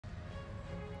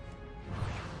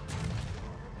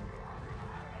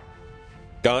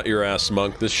Got your ass,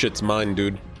 monk. This shit's mine,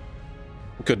 dude.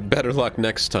 Good, better luck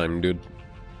next time, dude.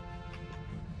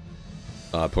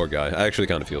 Poor guy. I actually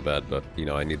kind of feel bad, but, you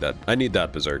know, I need that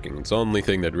berserking. It's the only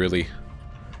thing that really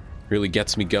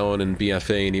gets me going in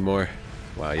BFA anymore.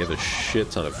 Wow, you have a shit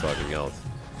ton of fucking health.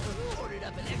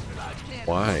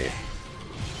 Why?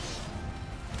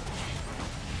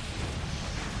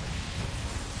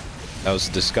 That was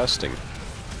disgusting.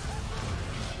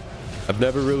 I've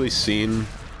never really seen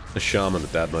a shaman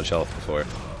with that much health before.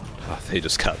 Oh, they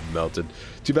just got melted.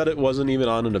 Too bad it wasn't even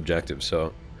on an objective,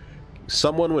 so...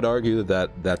 Someone would argue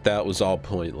that was all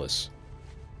pointless.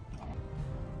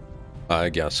 I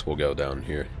guess we'll go down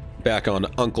here. Back on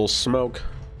Uncle Smoke.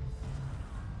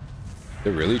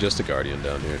 They're really just a guardian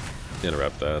down here.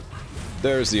 Interrupt that.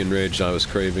 There's the enraged I was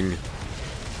craving.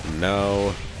 And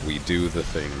now we do the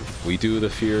thing. We do the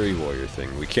Fury Warrior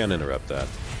thing. We can't interrupt that.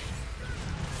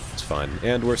 It's fine.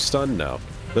 And we're stunned now.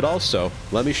 But also,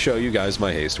 let me show you guys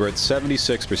my haste. We're at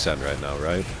 76% right now,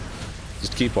 right?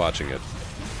 Just keep watching it.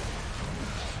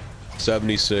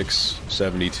 76,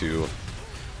 72.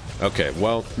 Okay,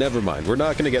 well, never mind. We're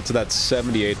not going to get to that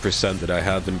 78% that I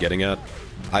have been getting at.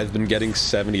 I've been getting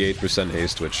 78%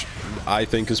 haste, which I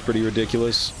think is pretty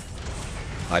ridiculous.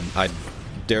 I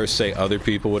dare say other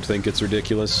people would think it's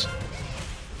ridiculous.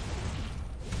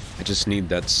 I just need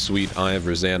that sweet Eye of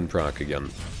Razan proc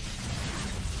again.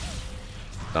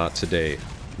 Not today.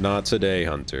 Not today,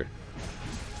 Hunter.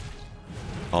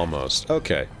 Almost.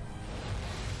 Okay.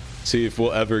 See if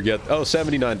we'll ever get... Oh,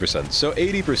 79%. So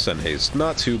 80% haste.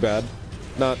 Not too bad.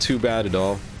 Not too bad at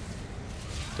all.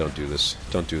 Don't do this.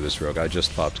 Don't do this, Rogue. I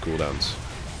just popped cooldowns.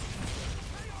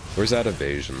 Where's that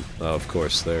evasion? Oh, of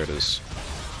course. There it is.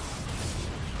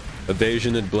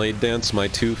 Evasion and Blade Dance, my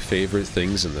two favorite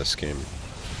things in this game.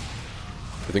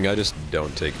 I think I just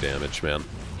don't take damage, man.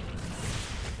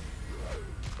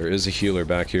 There is a healer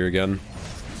back here again.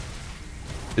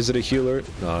 Is it a healer?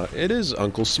 It is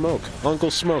Uncle Smoke.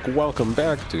 Uncle Smoke, welcome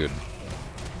back, dude.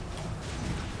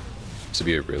 This would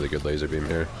be a really good laser beam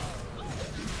here.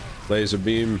 Laser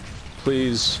beam,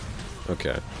 please.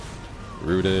 Okay.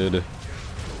 Rooted.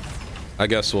 I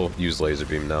guess we'll use laser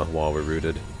beam now while we're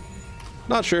rooted.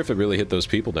 Not sure if it really hit those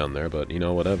people down there, but you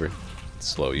know, whatever.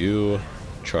 Slow you.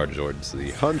 Charge towards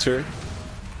the hunter.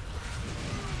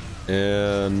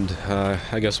 And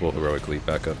I guess we'll heroic leap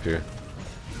back up here.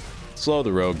 Slow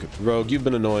the rogue. Rogue, you've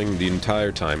been annoying the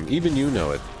entire time. Even you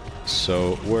know it.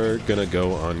 So we're gonna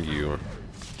go on you.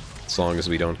 As long as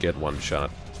we don't get one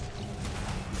shot.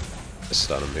 I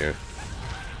stun him here.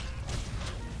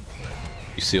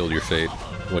 You sealed your fate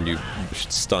when you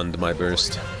stunned my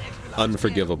burst.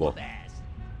 Unforgivable.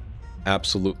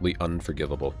 Absolutely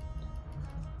unforgivable.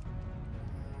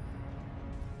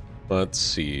 Let's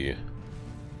see.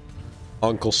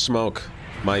 Uncle Smoke,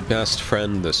 my best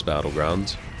friend this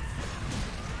battleground.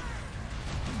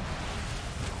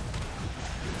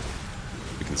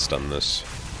 We can stun this.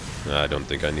 I don't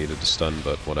think I needed to stun,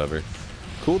 but whatever.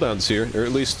 Cooldowns here, or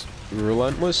at least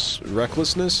relentless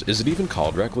recklessness. Is it even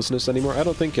called recklessness anymore? I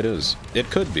don't think it is. It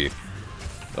could be.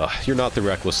 You're not the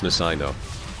recklessness I know.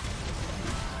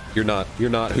 You're not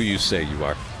who you say you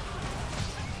are.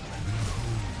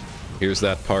 Here's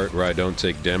that part where I don't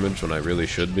take damage when I really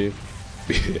should be.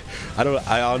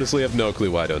 I honestly have no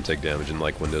clue why I don't take damage in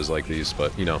like windows like these,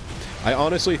 but you know, I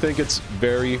honestly think it's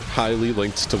very highly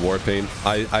linked to Warpaint.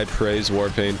 I praise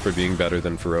Warpaint for being better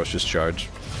than Ferocious Charge.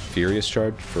 Furious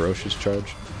Charge? Ferocious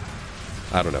Charge?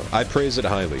 I don't know. I praise it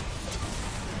highly.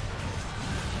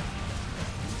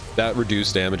 That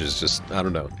reduced damage is just, I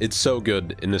don't know. It's so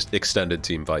good in this extended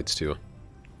team fights too.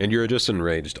 And you're just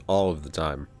enraged all of the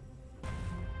time.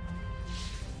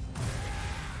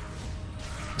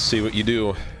 See what you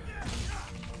do.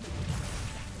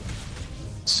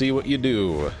 See what you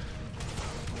do.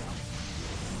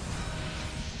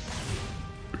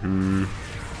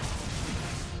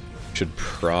 Should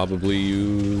probably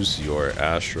use your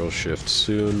Astral Shift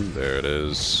soon. There it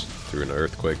is. Threw an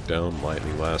Earthquake down,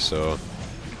 Lightning Lasso.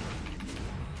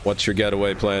 What's your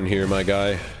getaway plan here, my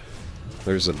guy?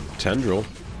 There's a Tendril.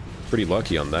 Pretty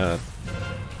lucky on that.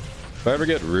 If I ever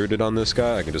get rooted on this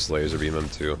guy, I can just laser beam him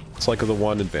too. It's like the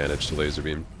one advantage to laser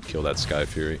beam. Kill that Sky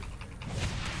Fury.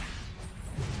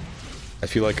 I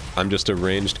feel like I'm just a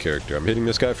ranged character. I'm hitting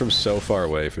this guy from so far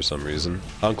away for some reason.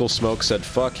 Uncle Smoke said,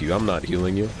 fuck you, I'm not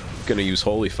healing you. I'm gonna use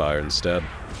Holy Fire instead.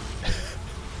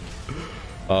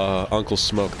 Uncle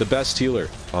Smoke, the best healer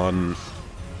on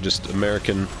just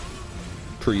American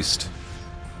Priest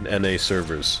NA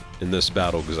servers in this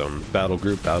battle zone. Battle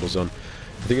group, battle zone.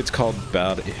 I think it's called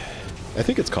battle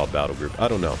group. I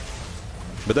don't know.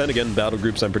 But then again, battle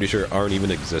groups I'm pretty sure aren't even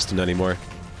existent anymore.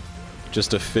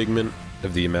 just a figment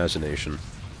of the imagination.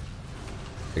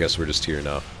 I guess we're just here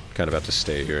now. Kind of have to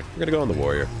stay here. We're gonna go on the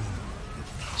warrior.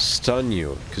 Stun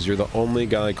you, because you're the only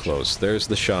guy close. There's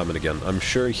the shaman again. I'm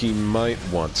sure he might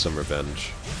want some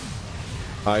revenge.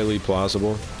 Highly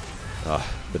plausible. Ah,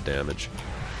 the damage.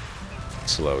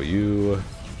 Slow you.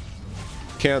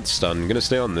 Can't stun. I'm gonna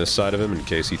stay on this side of him in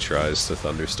case he tries to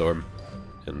thunderstorm.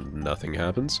 And nothing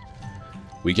happens.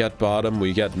 We get bottom,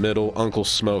 we get middle. Uncle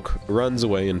Smoke runs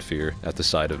away in fear at the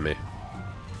sight of me.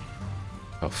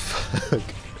 Oh, fuck.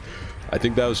 I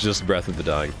think that was just Breath of the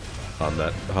Dying on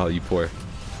that. Oh, you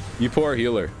poor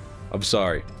healer. I'm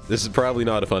sorry. This is probably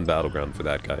not a fun battleground for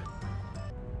that guy.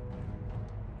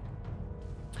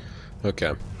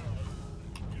 Okay.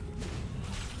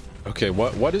 Okay,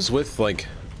 what is with, like,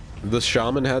 the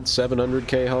shaman had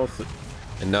 700k health,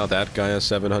 and now that guy has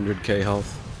 700k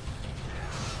health?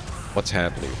 What's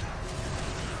happening?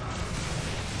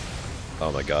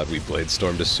 Oh my god, we blade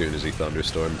stormed as soon as he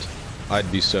thunderstormed.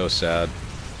 I'd be so sad.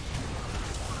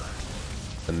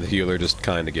 And the healer just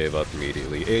kind of gave up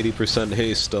immediately. 80%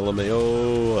 haste,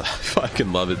 LMAO. I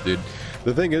fucking love it, dude.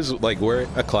 The thing is, like, we're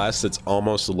a class that's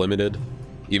almost limited,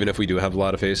 even if we do have a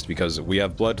lot of haste, because we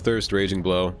have Bloodthirst, Raging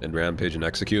Blow, and Rampage and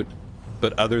Execute.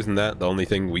 But other than that, the only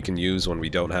thing we can use when we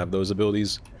don't have those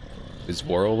abilities is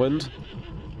Whirlwind.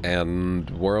 And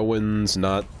Whirlwind's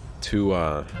not too,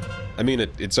 I mean,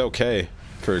 it's okay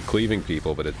for cleaving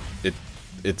people, but it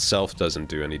itself doesn't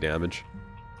do any damage.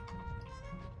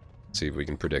 Let's see if we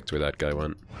can predict where that guy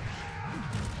went.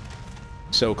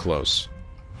 So close,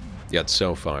 yet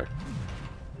so far.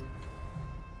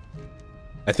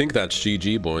 I think that's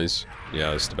GG, boys.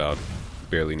 Yeah, just about.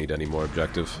 Barely need any more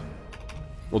objective.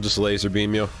 We'll just laser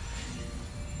beam you.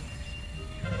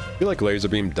 I feel like laser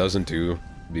beam doesn't do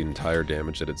the entire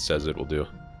damage that it says it will do.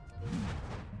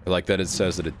 I like that it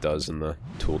says that it does in the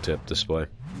tooltip display.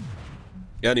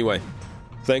 Anyway,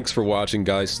 thanks for watching,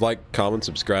 guys. Like, comment,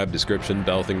 subscribe, description,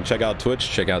 bell thing. Check out Twitch,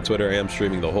 check out Twitter. I am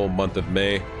streaming the whole month of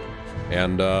May.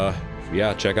 And,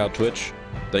 yeah, check out Twitch.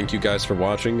 Thank you guys for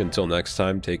watching. Until next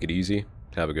time, take it easy.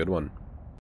 Have a good one.